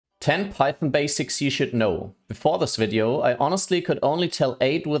10 Python basics you should know. Before this video, I honestly could only tell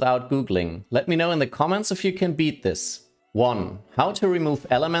 8 without googling. Let me know in the comments if you can beat this. 1. How to remove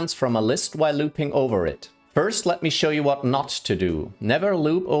elements from a list while looping over it. First, let me show you what not to do. Never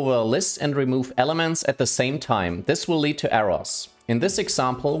loop over a list and remove elements at the same time. This will lead to errors. In this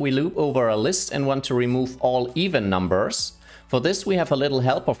example, we loop over a list and want to remove all even numbers. For this, we have a little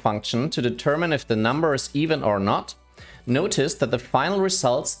helper function to determine if the number is even or not. Notice that the final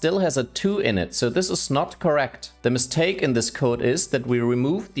result still has a 2 in it, so this is not correct. The mistake in this code is that we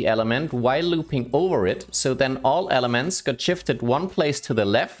removed the element while looping over it, so then all elements got shifted one place to the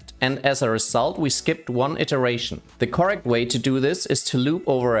left, and as a result we skipped one iteration. The correct way to do this is to loop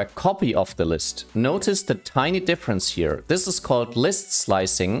over a copy of the list. Notice the tiny difference here. This is called list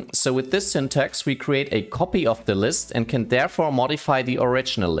slicing, so with this syntax we create a copy of the list and can therefore modify the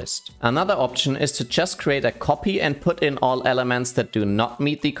original list. Another option is to just create a copy and put in all elements that do not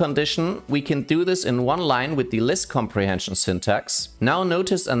meet the condition. We can do this in one line with the list comprehension syntax. Now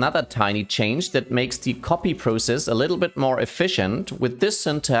notice another tiny change that makes the copy process a little bit more efficient. With this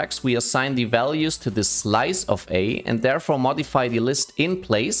syntax we assign the values to the slice of A and therefore modify the list in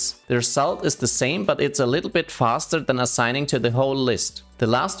place. The result is the same, but it's a little bit faster than assigning to the whole list. The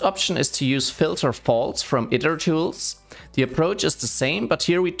last option is to use filter false from itertools. The approach is the same, but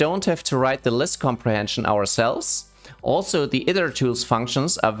here we don't have to write the list comprehension ourselves. Also, the itertools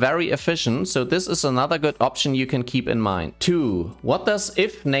functions are very efficient, so this is another good option you can keep in mind. 2. What does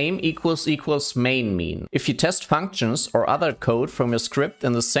if name equals main mean? If you test functions or other code from your script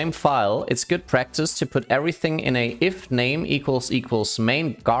in the same file, it's good practice to put everything in a if name equals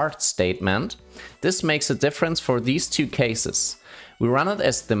main guard statement. This makes a difference for these two cases. We run it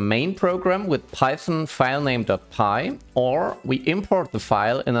as the main program with python filename.py, or we import the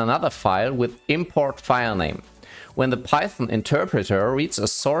file in another file with import filename. When the Python interpreter reads a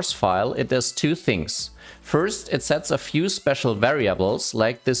source file, it does two things. First, it sets a few special variables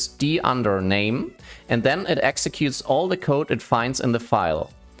like this d_name, and then it executes all the code it finds in the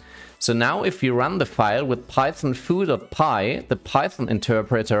file. So now if we run the file with python foo.py, the Python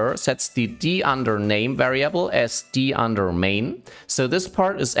interpreter sets the d_name variable as d_main, so this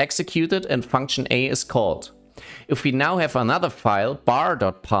part is executed and function A is called. If we now have another file,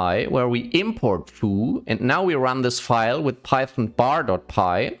 bar.py, where we import foo, and now we run this file with python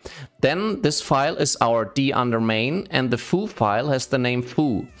bar.py, then this file is our d_main and the foo file has the name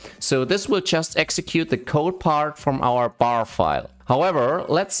foo. So this will just execute the code part from our bar file. However,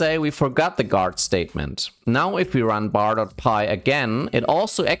 let's say we forgot the guard statement. Now if we run bar.py again, it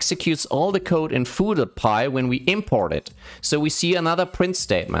also executes all the code in foo.py when we import it. So we see another print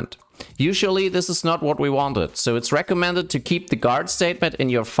statement. Usually this is not what we wanted, so it's recommended to keep the guard statement in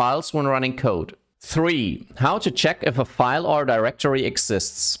your files when running code. 3. How to check if a file or directory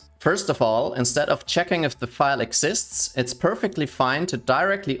exists. First of all, instead of checking if the file exists, it's perfectly fine to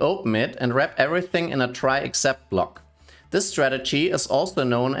directly open it and wrap everything in a try except block. This strategy is also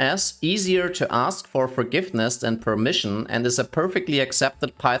known as easier to ask for forgiveness than permission and is a perfectly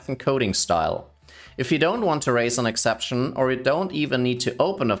accepted Python coding style. If you don't want to raise an exception, or you don't even need to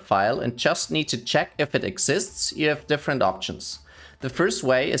open a file and just need to check if it exists, you have different options. The first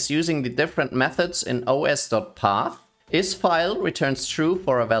way is using the different methods in os.path. IsFile returns true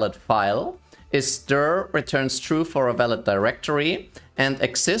for a valid file, isDir returns true for a valid directory, and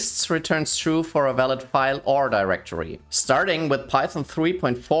exists returns true for a valid file or directory. Starting with Python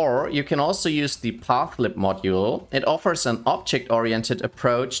 3.4, you can also use the pathlib module. It offers an object-oriented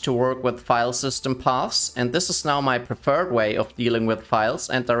approach to work with file system paths, and this is now my preferred way of dealing with files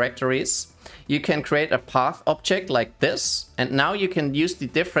and directories. You can create a path object like this, and now you can use the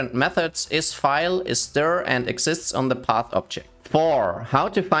different methods isFile, isDir, and exists on the path object. 4. How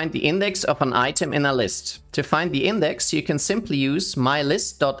to find the index of an item in a list. To find the index, you can simply use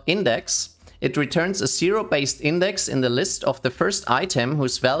mylist.index. It returns a zero-based index in the list of the first item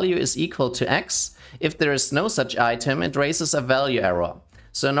whose value is equal to x. If there is no such item, it raises a value error.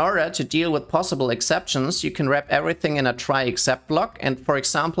 So in order to deal with possible exceptions, you can wrap everything in a try except block and, for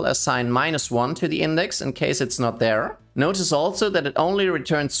example, assign -1 to the index in case it's not there. Notice also that it only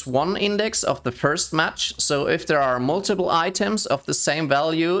returns one index of the first match, so if there are multiple items of the same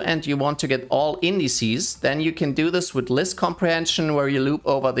value and you want to get all indices, then you can do this with list comprehension where you loop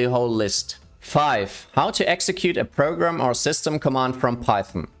over the whole list. 5. How to execute a program or system command from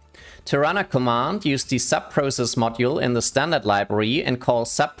Python. To run a command, use the subprocess module in the standard library and call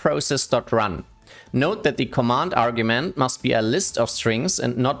subprocess.run. Note that the command argument must be a list of strings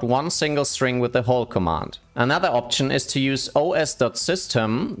and not one single string with the whole command. Another option is to use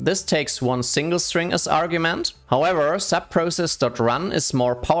os.system. This takes one single string as argument. However, subprocess.run is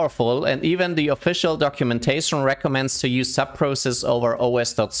more powerful, and even the official documentation recommends to use subprocess over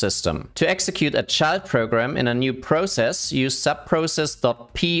os.system. To execute a child program in a new process, use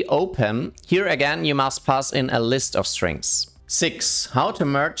subprocess.popen. Here again you must pass in a list of strings. 6. How to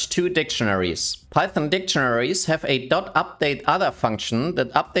merge two dictionaries. Python dictionaries have a .updateOther function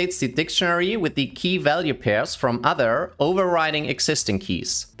that updates the dictionary with the key value pairs from other, overriding existing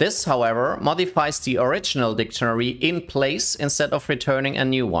keys. This, however, modifies the original dictionary in place instead of returning a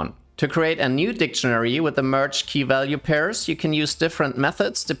new one. To create a new dictionary with the merged key value pairs, you can use different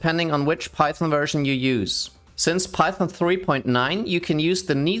methods depending on which Python version you use. Since Python 3.9, you can use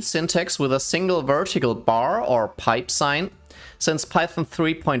the neat syntax with a single vertical bar or pipe sign. Since Python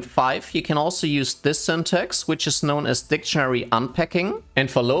 3.5, you can also use this syntax, which is known as dictionary unpacking.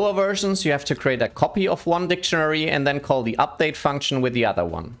 And for lower versions, you have to create a copy of one dictionary and then call the update function with the other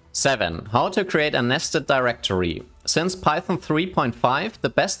one. 7. How to create a nested directory. Since Python 3.5, the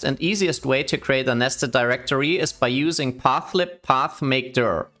best and easiest way to create a nested directory is by using pathlib path make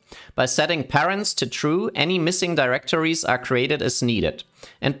dir. By setting parents to true, any missing directories are created as needed.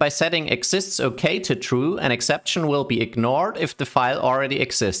 And by setting exists OK to true, an exception will be ignored if the file already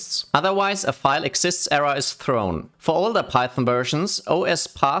exists. Otherwise, a file exists error is thrown. For older Python versions, os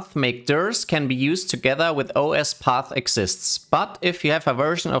path make dirs can be used together with os path exists. But if you have a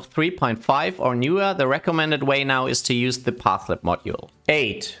version of 3.5 or newer, the recommended way now is to use the pathlib module.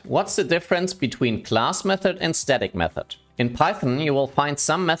 8. What's the difference between class method and static method? In Python, you will find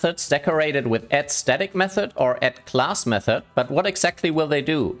some methods decorated with addStaticMethod or addClassMethod, but what exactly will they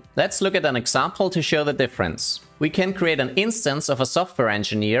do? Let's look at an example to show the difference. We can create an instance of a software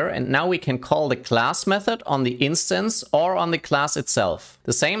engineer, and now we can call the class method on the instance or on the class itself.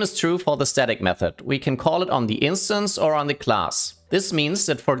 The same is true for the static method. We can call it on the instance or on the class. This means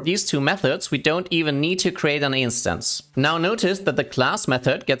that for these two methods, we don't even need to create an instance. Now notice that the class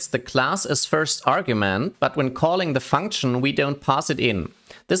method gets the class as first argument, but when calling the function, we don't pass it in.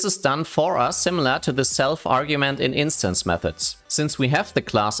 This is done for us similar to the self argument in instance methods. Since we have the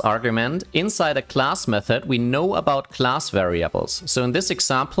class argument, inside a class method we know about class variables. So in this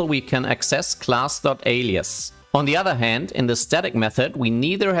example we can access class.alias. On the other hand, in the static method we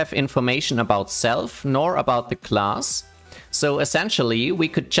neither have information about self nor about the class. So essentially, we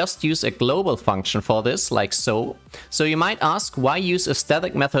could just use a global function for this, like so. So you might ask, why use a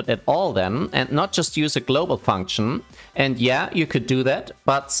static method at all then, and not just use a global function? And yeah, you could do that,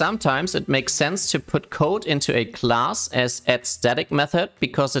 but sometimes it makes sense to put code into a class as addStaticMethod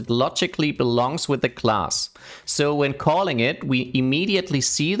because it logically belongs with the class. So when calling it, we immediately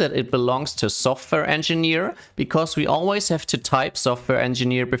see that it belongs to software engineer because we always have to type software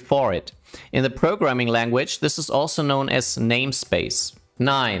engineer before it. In the programming language, this is also known as namespace.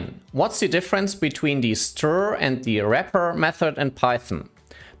 9. What's the difference between the str and the wrapper method in Python?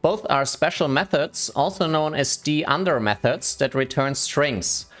 Both are special methods, also known as d_under methods, that return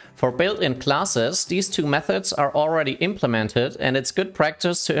strings. For built-in classes, these two methods are already implemented, and it's good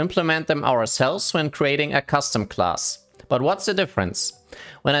practice to implement them ourselves when creating a custom class. But what's the difference?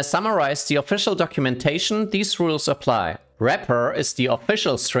 When I summarize the official documentation, these rules apply. Wrapper is the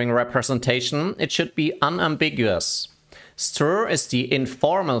official string representation. It should be unambiguous. Str is the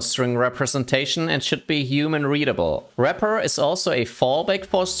informal string representation and should be human readable. Wrapper is also a fallback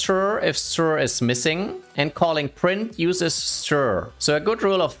for str if str is missing, and calling print uses str. So a good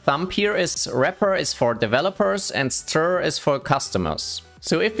rule of thumb here is wrapper is for developers and str is for customers.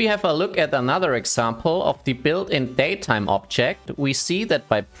 So if we have a look at another example of the built-in datetime object, we see that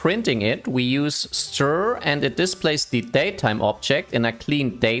by printing it, we use str and it displays the datetime object in a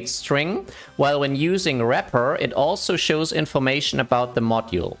clean date string, while when using wrapper, it also shows information about the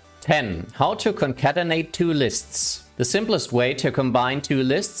module. 10. How to concatenate two lists. The simplest way to combine two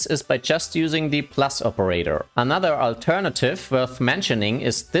lists is by just using the plus operator. Another alternative worth mentioning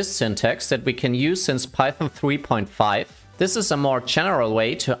is this syntax that we can use since Python 3.5. This is a more general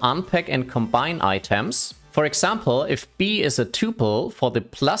way to unpack and combine items. For example, if b is a tuple, for the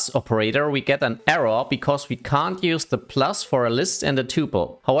plus operator we get an error because we can't use the plus for a list and a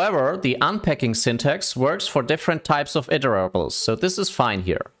tuple. However, the unpacking syntax works for different types of iterables, so this is fine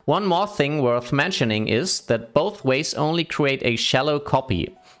here. One more thing worth mentioning is that both ways only create a shallow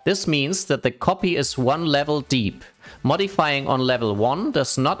copy. This means that the copy is one level deep. Modifying on level 1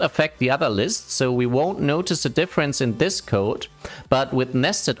 does not affect the other list, so we won't notice a difference in this code. But with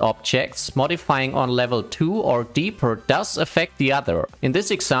nested objects, modifying on level 2 or deeper does affect the other. In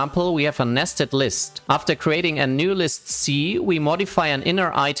this example, we have a nested list. After creating a new list C, we modify an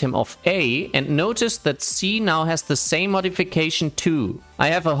inner item of A and notice that C now has the same modification too. I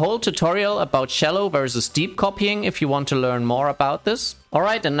have a whole tutorial about shallow versus deep copying if you want to learn more about this.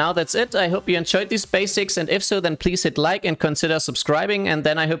 Alright, and now that's it. I hope you enjoyed these basics, and if so, then please hit like and consider subscribing, and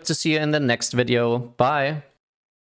then I hope to see you in the next video. Bye!